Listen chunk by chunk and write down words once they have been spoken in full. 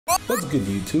What's good,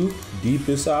 YouTube?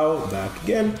 Deepest Owl back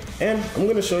again, and I'm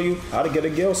gonna show you how to get a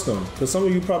Gale Stone, because some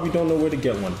of you probably don't know where to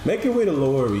get one. Make your way to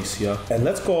Lower Arisia, and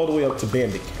let's go all the way up to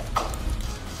Bandit Camp.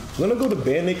 We're gonna go to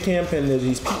Bandit Camp, and there's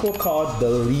these people called the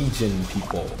Legion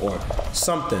people, or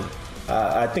something.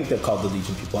 I think they're called the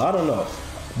Legion people, I don't know.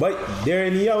 But they're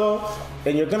in yellow,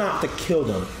 and you're gonna have to kill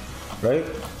them, right?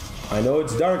 I know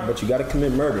it's dark, but you gotta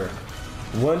commit murder.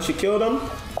 Once you kill them,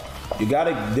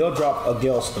 they'll drop a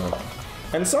Gale Stone.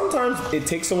 And sometimes it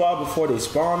takes a while before they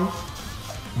spawn,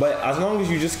 but as long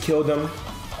as you just kill them,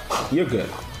 you're good.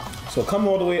 So come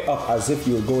all the way up as if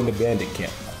you were going to Bandit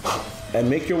Camp, and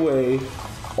make your way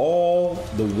all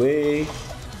the way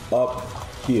up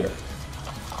here.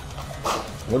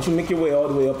 Once you make your way all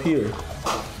the way up here,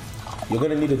 you're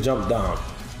gonna need to jump down.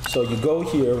 So you go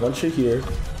here, once you're here,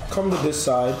 come to this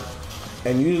side,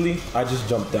 and usually I just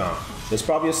jump down. There's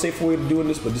probably a safer way to doing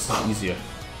this, but this is easier.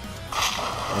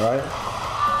 Alright?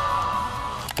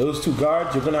 Those two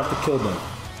guards, you're gonna have to kill them.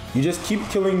 You just keep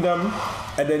killing them,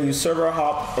 and then you server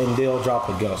hop, and they'll drop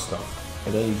a Gale Stone.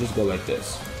 And then you just go like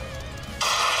this.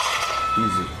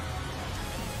 Easy.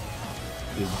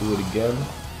 Just do it again.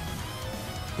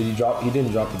 Did he drop? He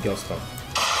didn't drop the Gale Stone.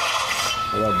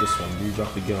 What about this one? Did he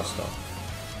drop the Gale Stone?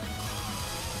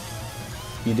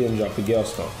 He didn't drop the Gale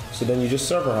Stone. So then you just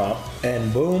server hop,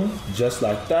 and boom, just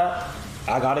like that,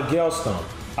 I got a Gale Stone.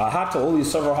 I had to only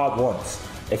server hop once.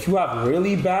 If you have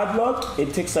really bad luck,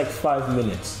 it takes like 5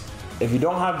 minutes. If you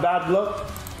don't have bad luck,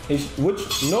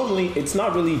 which normally it's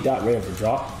not really that rare of a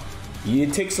drop,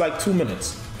 it takes like 2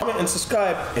 minutes. Comment and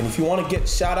subscribe, and if you want to get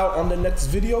shout out on the next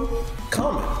video,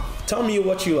 comment. Tell me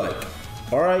what you like.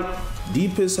 Alright,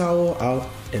 Deepest Owl out,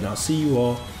 and I'll see you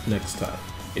all next time.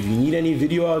 If you need any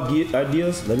video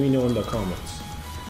ideas, let me know in the comments.